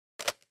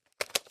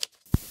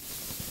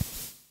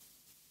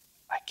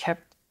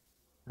kept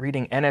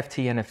reading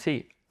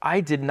NFT.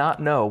 I did not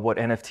know what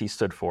NFT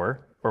stood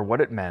for or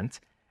what it meant.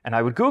 And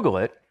I would Google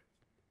it,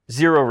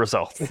 0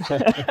 results.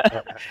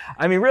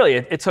 I mean, really,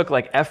 it took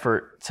like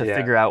effort to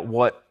figure out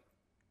what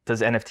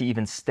does NFT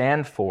even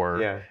stand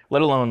for,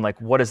 let alone like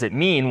what does it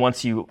mean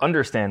once you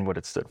understand what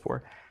it stood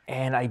for.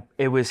 And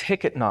it was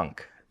Hic et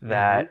Nunc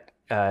that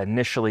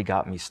initially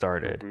got me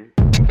started.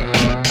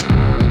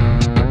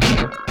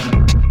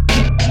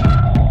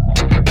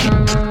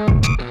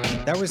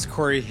 That was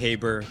Cory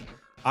Haber.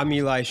 I'm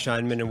Eli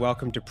Scheinman, and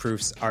welcome to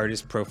Proof's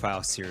Artist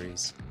Profile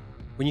Series.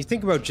 When you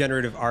think about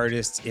generative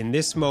artists in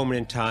this moment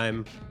in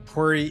time,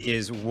 Cory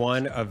is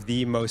one of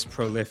the most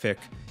prolific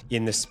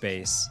in the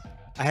space.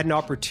 I had an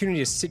opportunity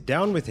to sit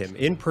down with him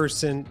in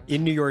person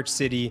in New York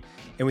City,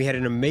 and we had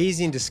an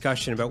amazing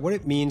discussion about what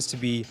it means to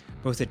be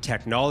both a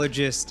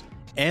technologist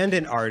and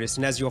an artist.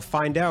 And as you'll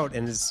find out,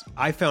 and as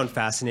I found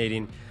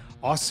fascinating,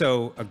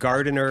 also a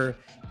gardener,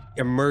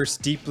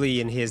 immersed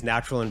deeply in his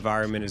natural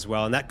environment as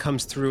well. And that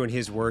comes through in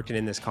his work and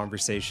in this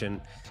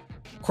conversation.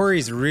 Cory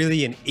is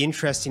really an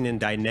interesting and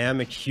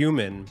dynamic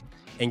human,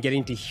 and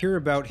getting to hear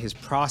about his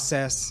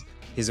process,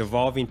 his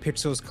evolving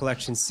Pixels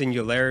collection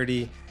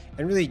Singularity,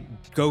 and really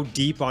go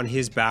deep on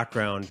his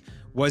background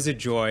was a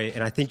joy,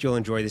 and I think you'll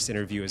enjoy this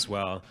interview as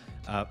well.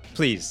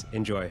 Please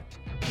enjoy.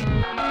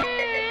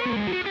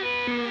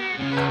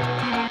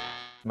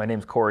 My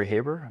name's Cory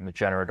Haber. I'm a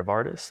generative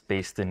artist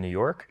based in New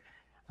York.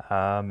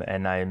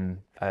 And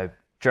I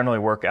generally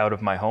work out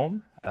of my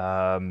home,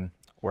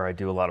 where I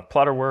do a lot of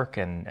plotter work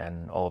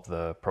and all of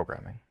the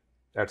programming.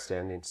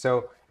 Outstanding.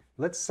 So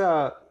let's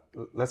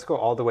go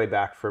all the way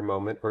back for a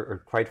moment,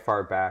 or quite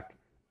far back.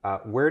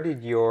 Where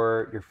did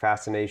your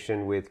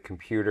fascination with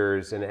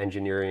computers and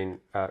engineering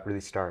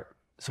really start?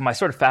 So my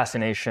sort of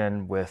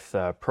fascination with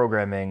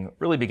programming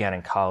really began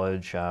in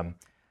college.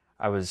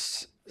 I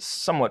was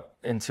somewhat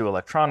into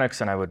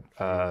electronics, and I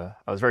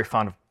was very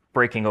fond of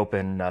breaking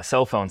open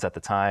cell phones at the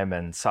time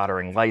and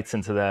soldering lights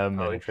into them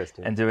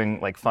and doing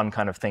like fun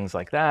kind of things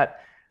like that.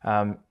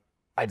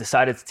 I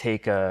decided to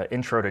take an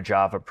intro to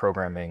Java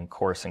programming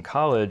course in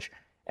college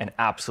and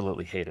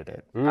absolutely hated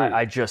it.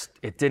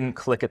 It didn't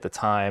click at the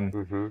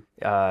time,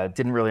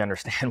 didn't really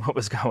understand what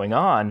was going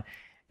on.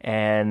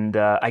 And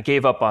I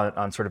gave up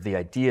on sort of the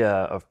idea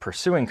of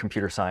pursuing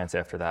computer science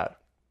after that.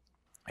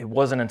 It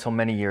wasn't until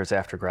many years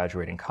after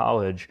graduating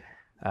college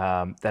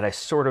that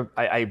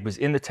I was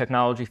in the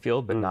technology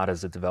field, but not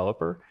as a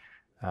developer.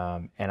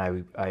 And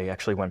I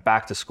actually went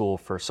back to school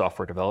for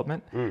software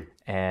development.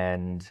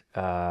 And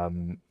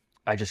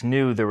I just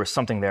knew there was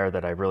something there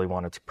that I really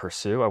wanted to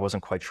pursue. I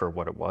wasn't quite sure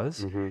what it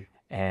was.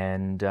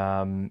 And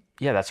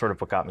that's sort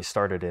of what got me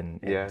started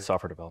in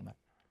software development.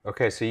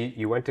 Okay, so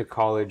you went to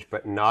college,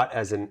 but not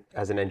as an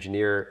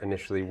engineer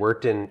initially,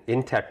 worked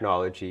in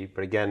technology,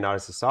 but again, not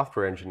as a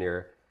software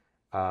engineer,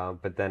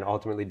 but then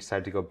ultimately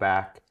decided to go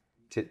back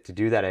to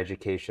do that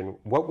education.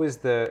 Was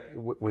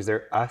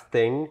there a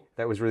thing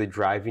that was really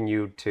driving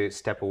you to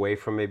step away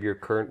from maybe your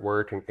current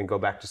work and go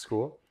back to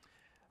school?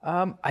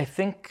 I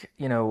think,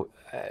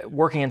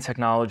 working in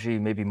technology,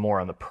 maybe more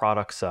on the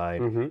product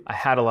side, I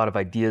had a lot of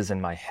ideas in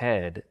my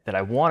head that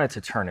I wanted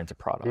to turn into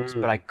products,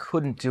 but I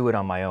couldn't do it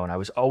on my own. I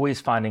was always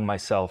finding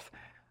myself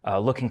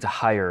looking to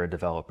hire a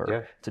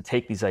developer to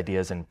take these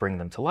ideas and bring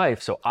them to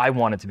life. So I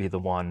wanted to be the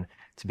one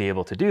to be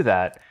able to do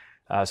that.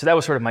 So that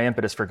was sort of my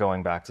impetus for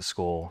going back to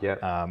school.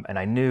 And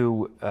I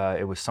knew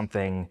it was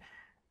something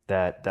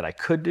that I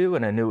could do,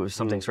 and I knew it was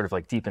something sort of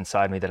like deep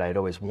inside me that I had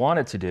always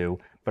wanted to do,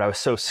 but I was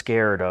so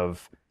scared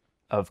of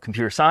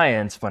computer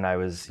science when I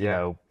was,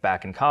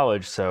 back in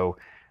college. So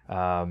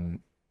I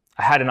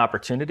had an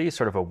opportunity,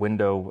 sort of a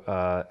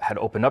window had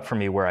opened up for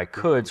me where I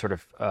could sort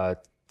of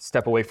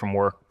step away from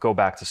work, go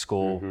back to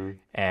school,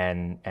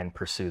 and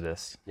pursue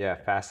this. Yeah,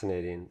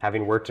 fascinating.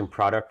 Having worked in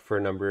product for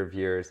a number of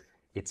years,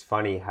 it's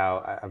funny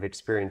how I've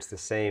experienced the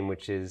same,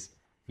 which is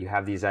you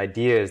have these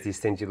ideas, these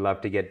things you'd love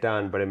to get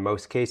done, but in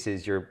most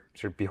cases you're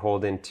sort of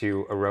beholden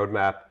to a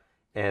roadmap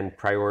and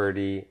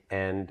priority,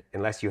 and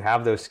unless you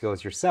have those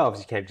skills yourselves,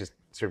 you can't just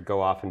sort of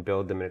go off and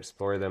build them and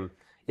explore them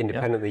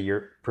independently.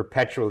 You're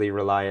perpetually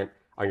reliant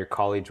on your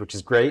colleagues, which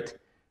is great,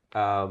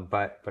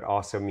 but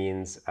also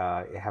means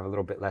you have a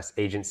little bit less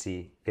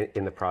agency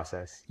in the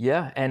process.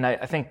 Yeah, and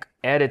I think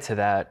added to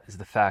that is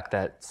the fact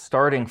that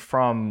starting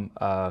from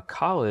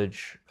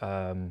college,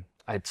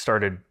 I'd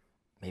started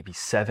maybe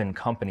 7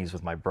 companies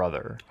with my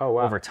brother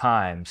over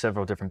time,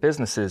 several different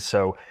businesses.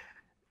 So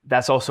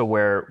that's also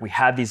where we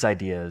had these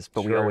ideas,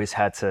 but we always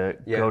had to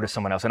go to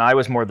someone else. And I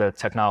was more the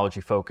technology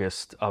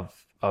focused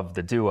of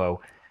the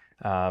duo.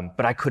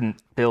 But I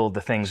couldn't build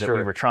the things that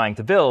we were trying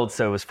to build,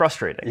 so it was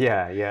frustrating.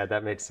 Yeah,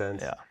 that makes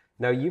sense. Yeah.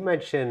 Now, you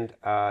mentioned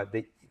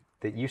that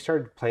you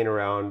started playing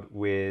around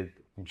with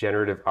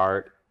generative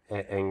art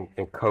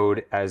and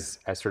code as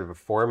sort of a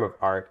form of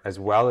art, as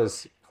well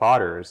as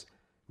plotters,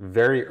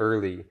 very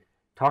early.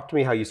 Talk to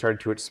me how you started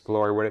to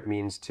explore what it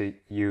means to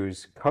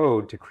use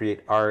code to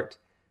create art,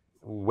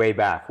 way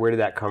back? Where did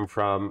that come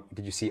from?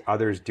 Did you see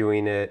others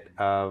doing it?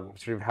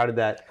 Sort of how did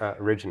that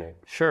originate?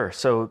 Sure.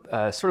 So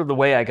sort of the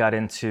way I got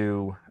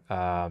into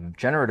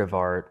generative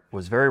art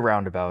was very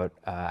roundabout.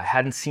 I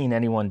hadn't seen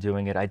anyone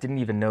doing it. I didn't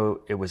even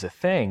know it was a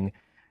thing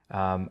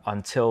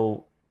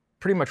until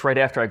pretty much right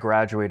after I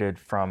graduated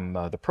from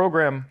the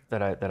program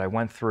that I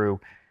went through.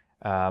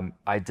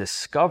 I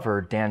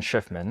discovered Dan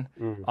Schiffman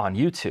on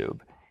YouTube,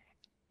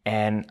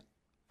 and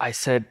I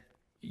said,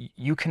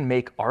 you can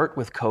make art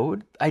with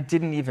code? I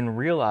didn't even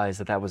realize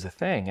that that was a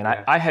thing. And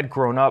I had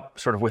grown up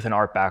sort of with an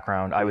art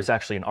background. I was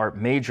actually an art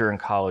major in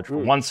college for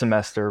one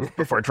semester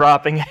before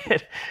dropping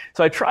it.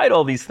 So I tried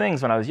all these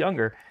things when I was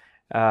younger.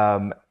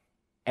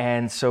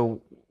 And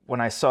so when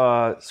I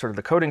saw sort of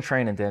the coding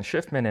train and Dan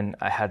Schiffman, and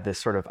I had this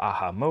sort of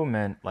aha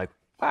moment, like,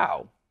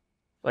 wow,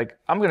 like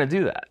I'm going to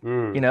do that.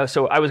 You know,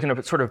 so I was going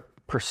to sort of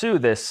pursue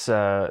this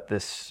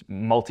this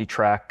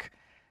multi-track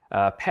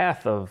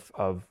path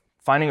of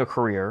finding a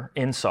career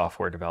in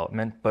software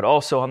development, but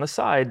also on the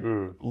side,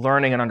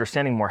 learning and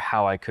understanding more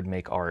how I could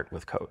make art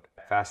with code.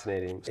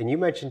 Fascinating. And you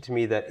mentioned to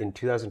me that in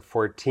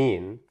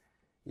 2014,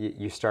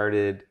 you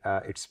started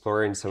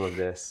exploring some of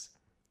this.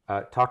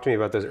 Talk to me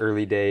about those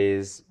early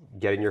days,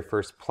 getting your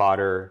first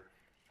plotter.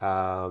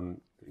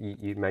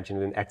 You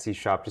mentioned an Etsy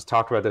shop. Just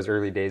talk about those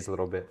early days a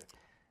little bit.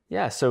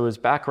 Yeah, so it was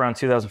back around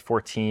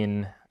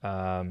 2014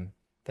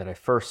 that I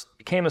first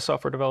became a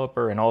software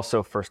developer and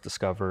also first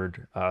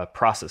discovered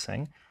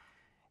processing.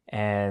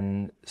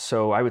 And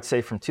so I would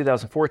say from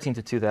 2014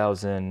 to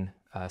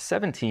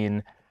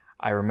 2017,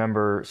 I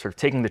remember sort of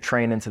taking the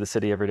train into the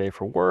city every day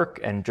for work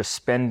and just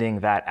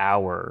spending that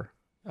hour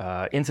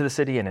into the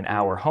city and an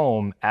hour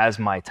home as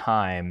my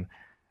time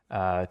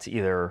to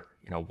either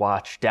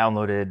watch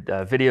downloaded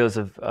videos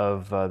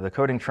of the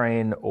coding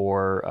train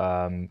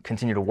or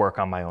continue to work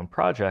on my own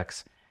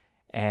projects.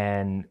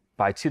 And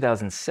by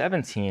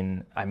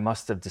 2017, I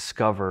must have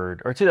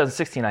discovered, or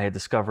 2016, I had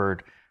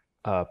discovered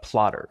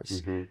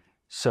plotters.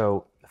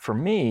 So for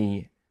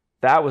me,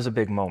 that was a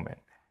big moment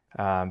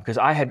because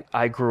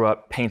I grew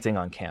up painting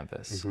on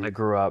canvas. I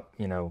grew up,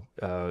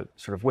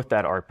 sort of with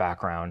that art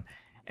background.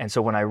 And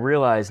so when I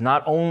realized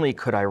not only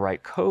could I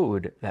write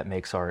code that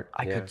makes art,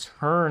 I could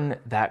turn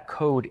that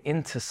code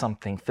into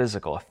something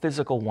physical, a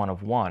physical one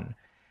of one.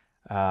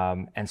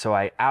 And so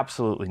I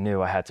absolutely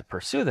knew I had to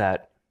pursue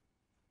that,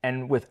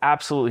 and with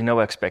absolutely no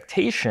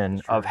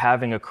expectation of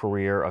having a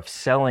career, of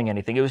selling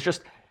anything. It was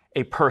just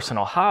a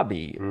personal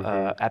hobby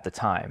at the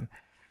time.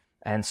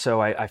 And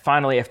so I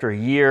finally, after a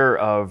year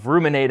of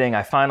ruminating,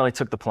 I finally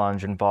took the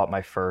plunge and bought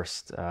my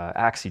first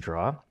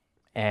AxiDraw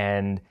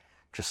and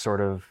just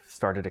sort of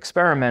started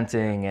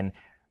experimenting. And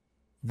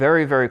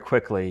very, very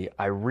quickly,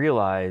 I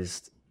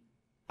realized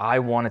I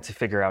wanted to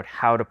figure out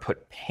how to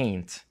put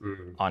paint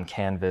on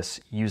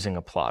canvas using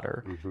a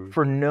plotter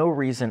for no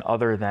reason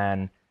other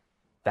than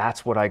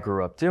that's what I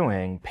grew up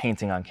doing,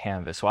 painting on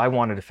canvas. So I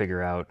wanted to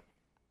figure out,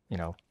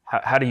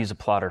 how to use a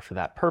plotter for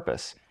that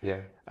purpose.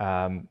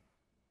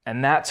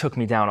 And that took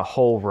me down a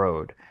whole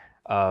road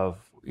of,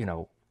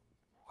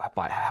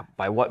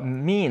 by what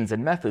means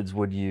and methods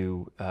would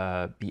you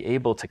be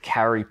able to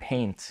carry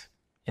paint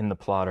in the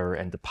plotter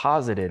and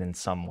deposit it in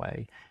some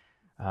way?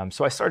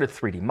 So I started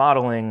 3D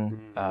modeling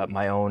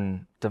my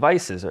own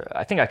devices.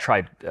 I think I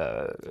tried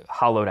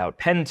hollowed out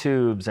pen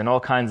tubes and all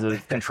kinds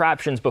of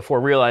contraptions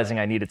before realizing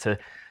I needed to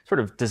sort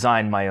of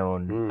design my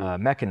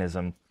own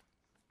mechanism.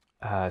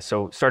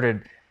 So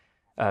started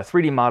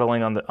 3D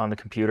modeling on the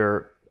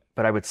computer,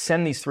 but I would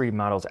send these 3D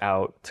models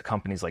out to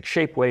companies like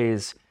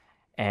Shapeways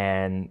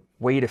and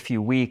wait a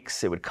few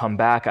weeks. It would come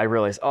back. I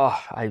realized,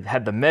 I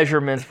had the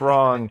measurements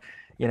wrong,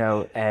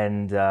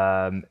 and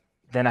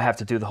then I have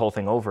to do the whole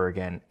thing over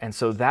again. And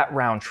so that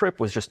round trip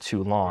was just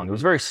too long. It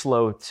was very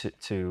slow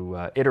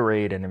to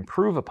iterate and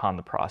improve upon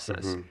the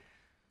process.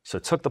 So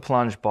took the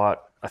plunge,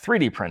 bought a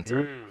 3D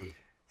printer.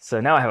 So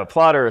now I have a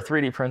plotter, a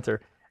 3D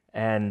printer,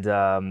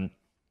 and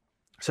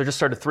so just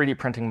started 3D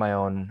printing my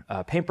own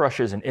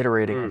paintbrushes and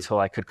iterating until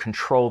I could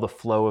control the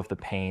flow of the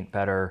paint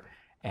better.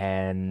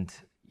 And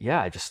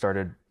I just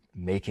started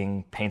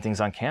making paintings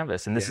on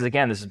canvas. And this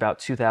is about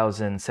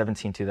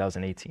 2017,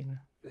 2018.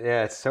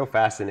 Yeah, it's so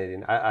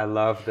fascinating. I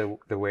love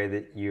the way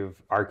that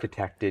you've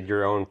architected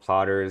your own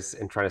plotters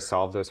and trying to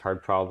solve those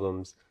hard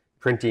problems.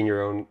 Printing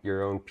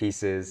your own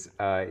pieces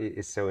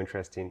is so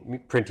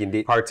interesting. Printing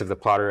the parts of the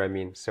plotter,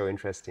 so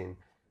interesting.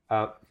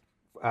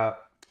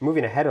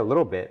 Moving ahead a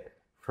little bit,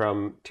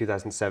 from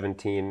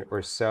 2017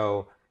 or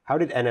so, how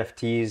did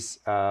NFTs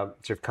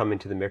sort of come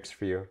into the mix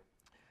for you?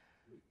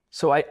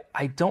 So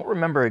I don't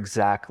remember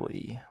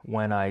exactly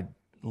when I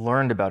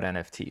learned about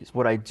NFTs.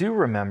 What I do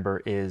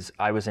remember is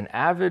I was an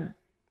avid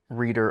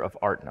reader of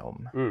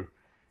ArtGnome,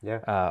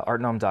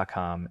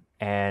 artgnome.com,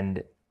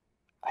 and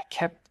I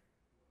kept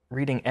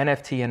reading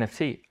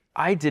NFT.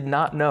 I did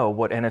not know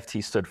what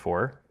NFT stood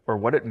for or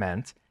what it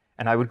meant,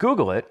 and I would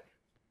Google it.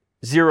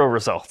 0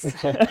 results.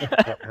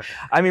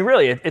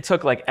 Really, it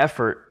took like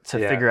effort to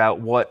figure out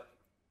what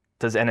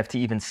does NFT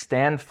even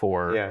stand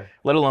for,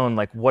 let alone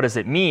like what does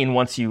it mean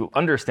once you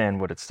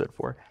understand what it stood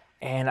for.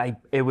 And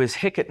it was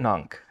Hic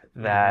Nunc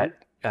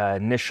that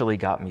initially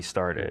got me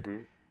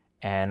started.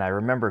 And I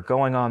remember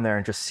going on there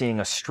and just seeing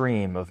a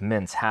stream of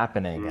mints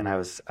happening. And I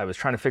was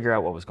trying to figure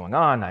out what was going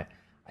on. I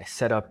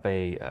set up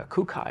a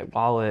Kukai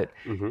wallet,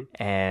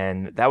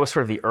 and that was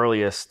sort of the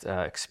earliest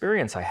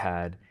experience I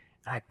had.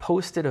 And I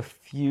posted a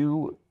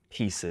few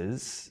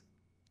pieces,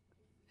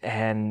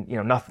 and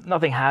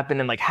nothing happened.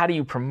 And like, how do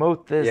you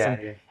promote this?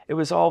 And it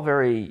was all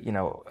very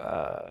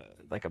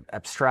like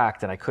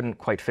abstract, and I couldn't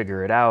quite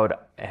figure it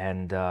out.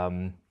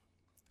 And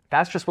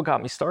that's just what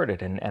got me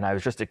started. And I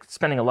was just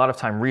spending a lot of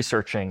time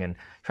researching and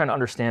trying to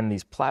understand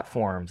these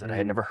platforms that I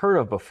had never heard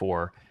of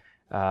before.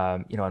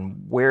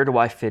 And where do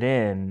I fit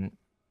in,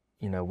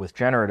 with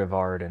generative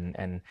art?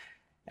 And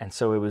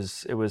so it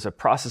was a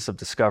process of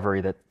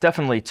discovery that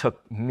definitely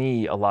took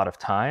me a lot of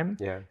time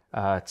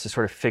to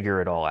sort of figure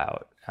it all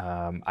out.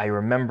 I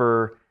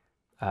remember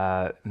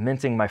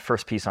minting my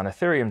first piece on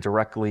Ethereum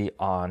directly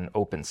on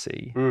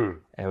OpenSea.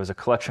 It was a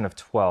collection of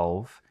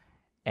 12.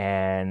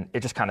 And it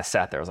just kind of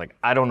sat there. I was like,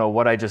 I don't know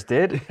what I just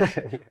did,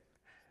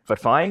 but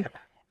fine.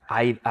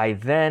 I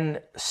then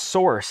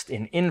sourced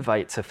an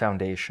invite to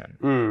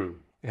Foundation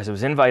because it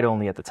was invite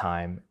only at the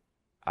time.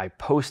 I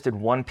posted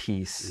one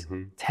piece.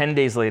 10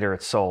 days later,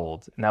 it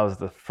sold. And that was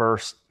the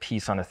first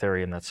piece on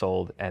Ethereum that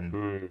sold.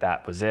 And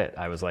that was it.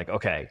 I was like,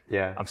 okay,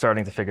 I'm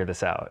starting to figure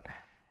this out.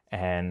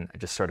 And I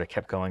just sort of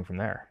kept going from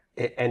there.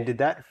 And did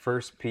that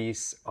first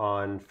piece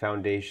on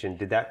Foundation,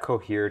 did that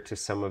cohere to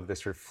some of the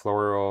sort of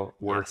floral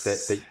work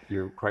that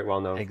you're quite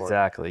well known for?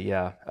 Exactly,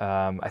 yeah.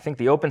 I think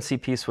the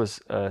OpenSea piece was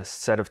a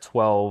set of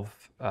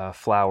 12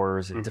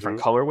 flowers in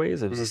different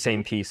colorways. It was the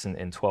same piece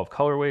in 12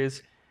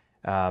 colorways.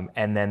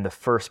 And then the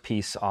first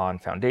piece on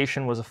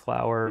Foundation was a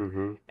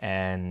flower,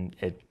 and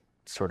it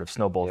sort of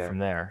snowballed from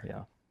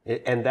there,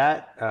 And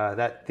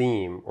that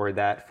theme, or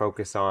that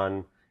focus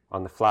on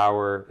the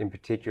flower in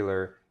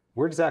particular,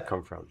 where does that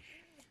come from?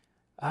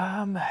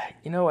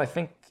 I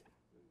think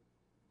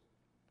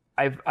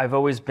I've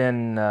always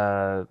been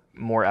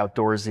more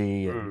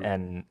outdoorsy,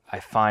 and I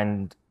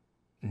find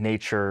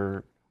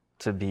nature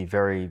to be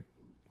very,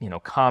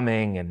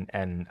 calming,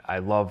 and I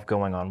love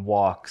going on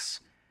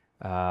walks.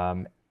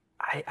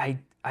 I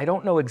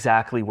don't know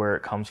exactly where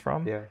it comes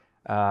from.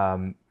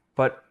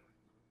 But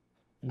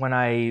when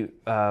I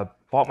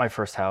bought my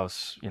first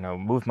house,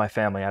 moved my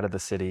family out of the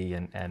city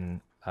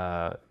and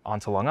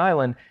onto Long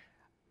Island,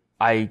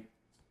 I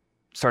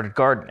started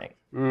gardening.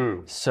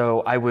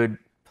 So I would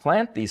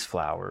plant these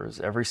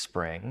flowers every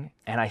spring,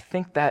 and I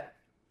think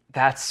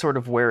that's sort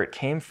of where it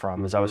came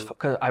from. Is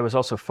because I was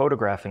also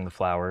photographing the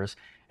flowers,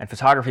 and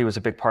photography was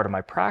a big part of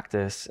my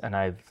practice. And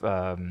I've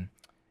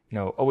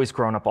always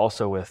grown up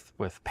also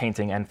with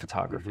painting and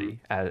photography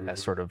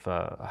as sort of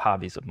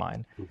hobbies of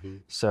mine.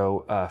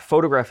 So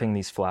photographing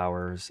these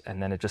flowers,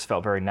 and then it just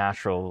felt very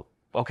natural.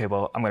 Okay,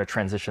 well, I'm going to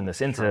transition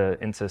this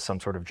into some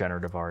sort of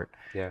generative art.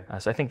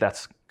 So I think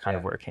that's kind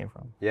of where it came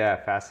from. Yeah,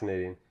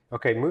 fascinating.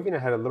 Okay, moving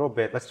ahead a little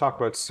bit, let's talk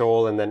about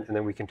Soul, and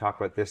then we can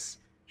talk about this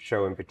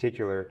show in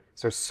particular.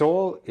 So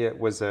Soul, it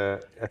was I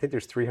think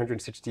there's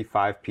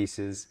 365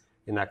 pieces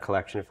in that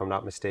collection, if I'm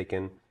not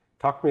mistaken.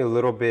 Talk to me a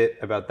little bit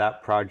about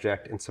that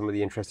project and some of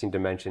the interesting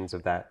dimensions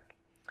of that.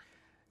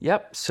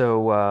 Yep.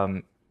 So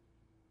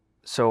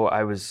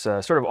I was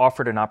sort of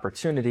offered an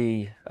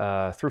opportunity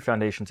through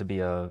Foundation to be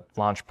a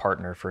launch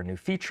partner for a new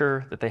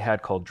feature that they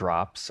had called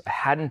Drops. I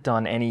hadn't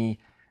done any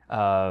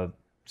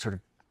sort of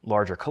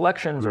larger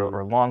collections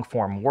or long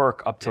form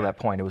work up to that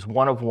point. It was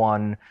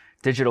one-of-one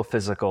digital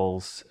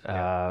physicals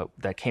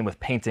that came with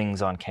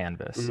paintings on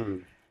canvas.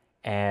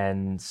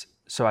 And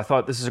so I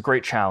thought, this is a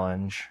great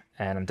challenge,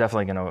 and I'm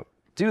definitely going to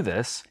do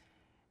this.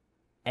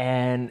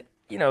 And,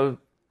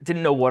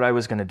 didn't know what I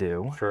was going to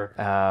do.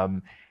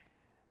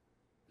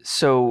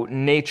 So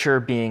nature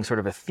being sort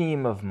of a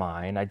theme of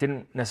mine, I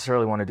didn't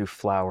necessarily want to do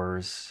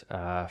flowers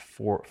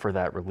for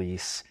that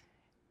release.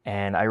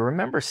 And I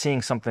remember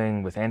seeing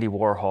something with Andy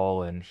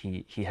Warhol, and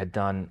he had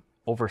done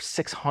over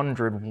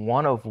 600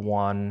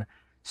 one-of-one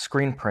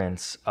screen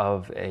prints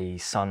of a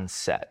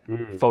sunset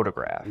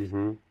photograph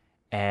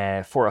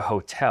and for a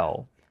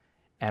hotel.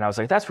 And I was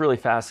like, that's really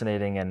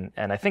fascinating.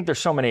 And I think there's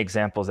so many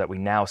examples that we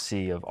now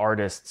see of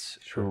artists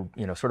who,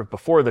 sort of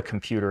before the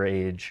computer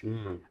age,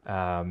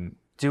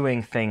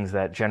 doing things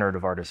that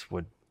generative artists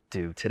would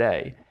do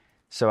today.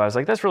 So I was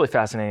like, that's really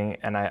fascinating,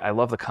 and I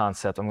love the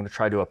concept. I'm going to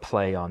try to do a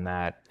play on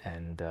that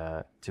and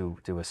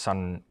do a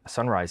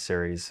sunrise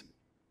series.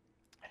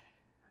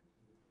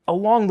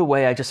 Along the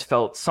way, I just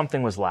felt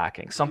something was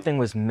lacking, something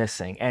was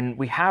missing, and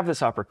we have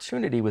this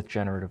opportunity with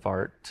generative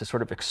art to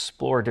sort of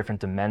explore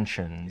different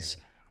dimensions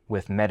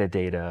with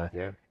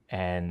metadata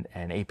and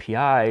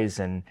APIs,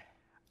 and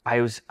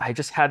I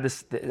just had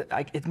this.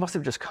 It must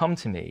have just come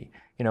to me.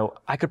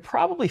 I could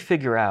probably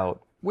figure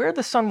out where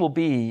the sun will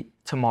be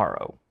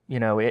tomorrow.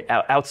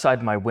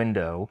 Outside my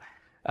window,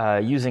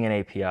 using an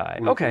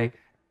API. Okay.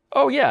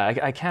 Oh yeah,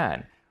 I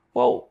can.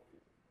 Well,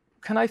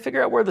 can I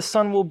figure out where the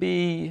sun will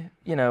be,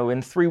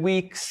 in 3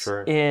 weeks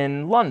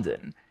in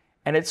London?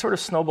 And it sort of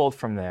snowballed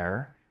from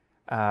there.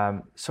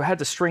 So I had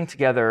to string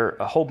together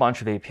a whole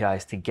bunch of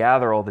APIs to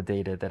gather all the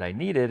data that I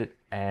needed,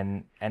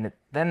 and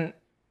then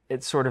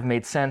it sort of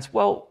made sense.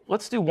 Well,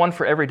 let's do one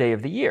for every day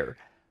of the year.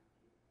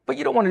 But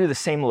you don't want to do the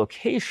same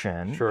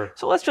location, Sure.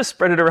 so let's just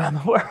spread it around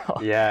the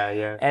world.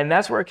 Yeah. And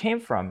that's where it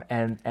came from.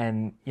 And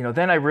then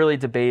I really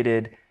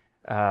debated,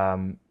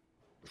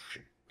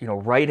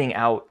 writing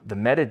out the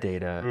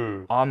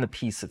metadata on the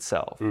piece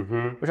itself,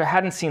 which I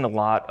hadn't seen a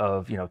lot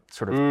of,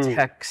 sort of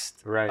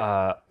text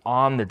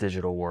on the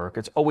digital work.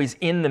 It's always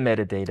in the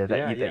metadata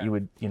that you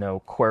would,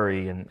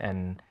 query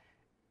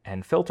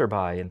and filter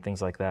by and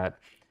things like that.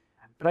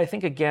 But I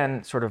think,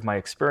 again, sort of my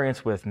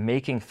experience with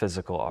making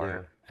physical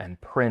art and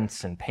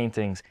prints and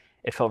paintings,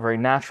 it felt very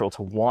natural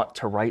to want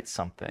to write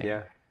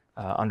something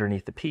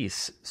underneath the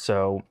piece.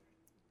 So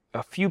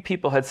a few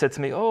people had said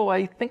to me, "Oh,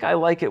 I think I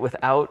like it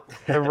without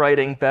the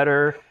writing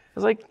better." I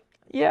was like,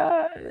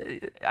 "Yeah."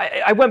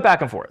 I went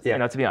back and forth,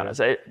 to be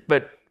honest.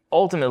 But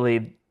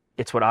ultimately,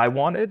 it's what I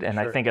wanted, and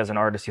I think as an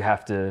artist, you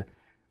have to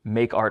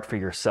make art for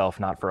yourself,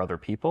 not for other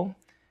people.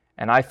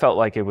 And I felt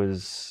like it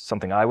was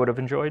something I would have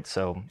enjoyed,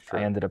 so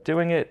I ended up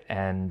doing it,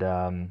 and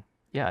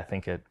I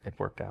think it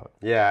worked out.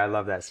 Yeah, I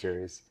love that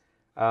series.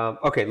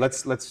 Okay,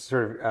 let's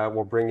sort of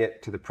we'll bring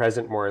it to the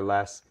present more or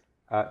less.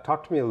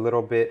 Talk to me a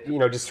little bit,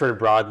 just sort of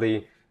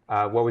broadly,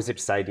 what was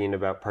exciting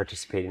about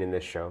participating in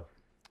this show?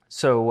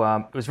 So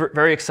it was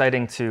very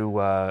exciting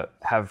to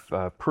have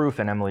Proof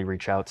and Emily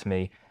reach out to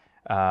me.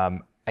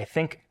 I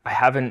think I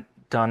haven't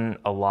done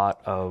a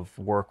lot of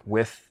work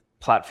with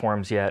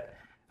platforms yet,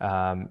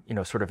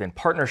 sort of in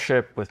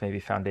partnership with maybe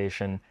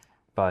Foundation,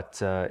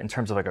 but in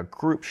terms of like a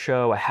group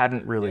show, I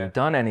hadn't really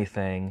done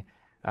anything.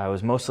 It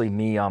was mostly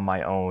me on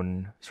my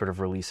own sort of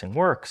releasing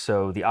work.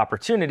 So the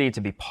opportunity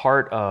to be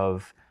part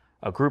of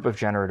a group of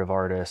generative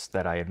artists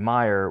that I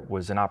admire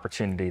was an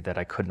opportunity that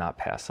I could not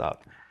pass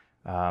up.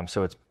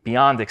 So it's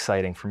beyond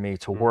exciting for me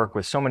to work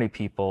with so many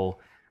people,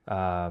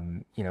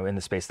 in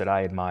the space that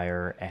I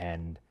admire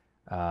and,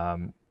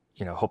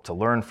 hope to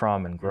learn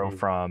from and grow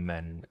from,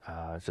 and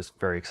it's just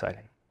very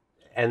exciting.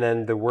 And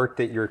then the work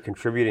that you're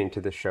contributing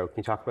to the show, can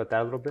you talk about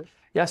that a little bit?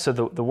 Yeah, so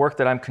the work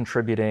that I'm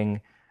contributing,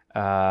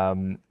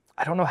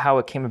 I don't know how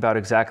it came about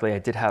exactly. I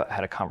did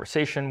had a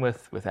conversation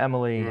with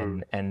Emily,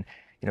 and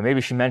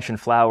maybe she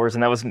mentioned flowers,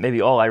 and that was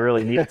maybe all I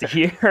really needed to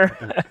hear.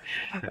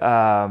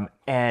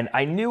 And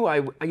I knew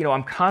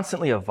I'm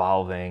constantly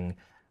evolving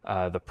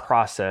the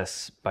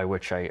process by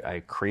which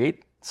I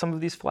create some of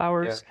these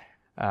flowers.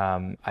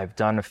 I've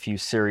done a few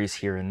series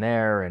here and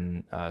there,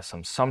 and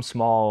some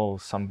small,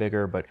 some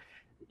bigger, but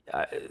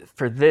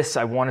for this,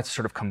 I wanted to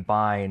sort of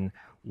combine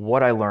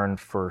what I learned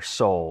for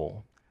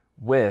Soul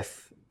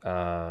with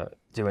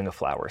doing a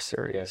flower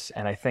series.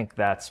 And I think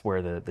that's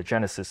where the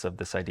genesis of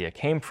this idea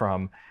came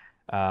from.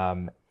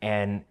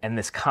 And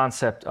this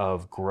concept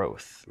of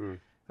growth,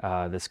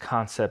 this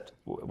concept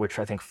which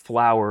I think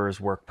flowers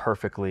work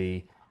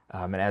perfectly.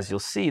 And as you'll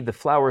see, the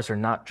flowers are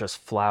not just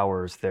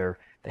flowers.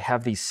 They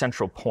have these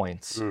central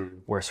points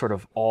where sort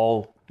of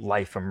all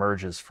life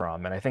emerges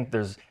from. And I think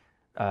there's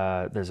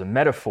a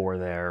metaphor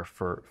there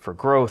for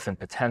growth and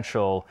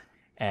potential.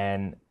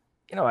 And,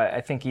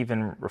 I think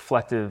even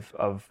reflective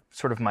of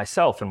sort of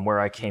myself and where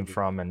I came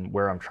from and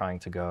where I'm trying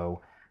to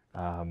go.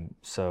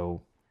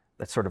 So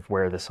that's sort of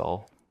where this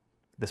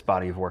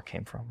body of work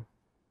came from.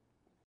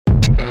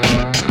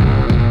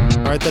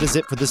 All right, that is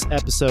it for this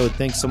episode.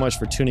 Thanks so much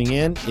for tuning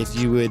in. If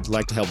you would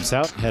like to help us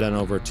out, head on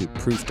over to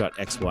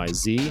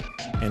proof.xyz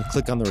and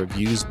click on the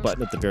reviews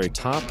button at the very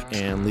top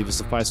and leave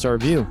us a 5-star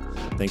review.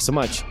 Thanks so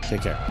much.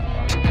 Take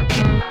care.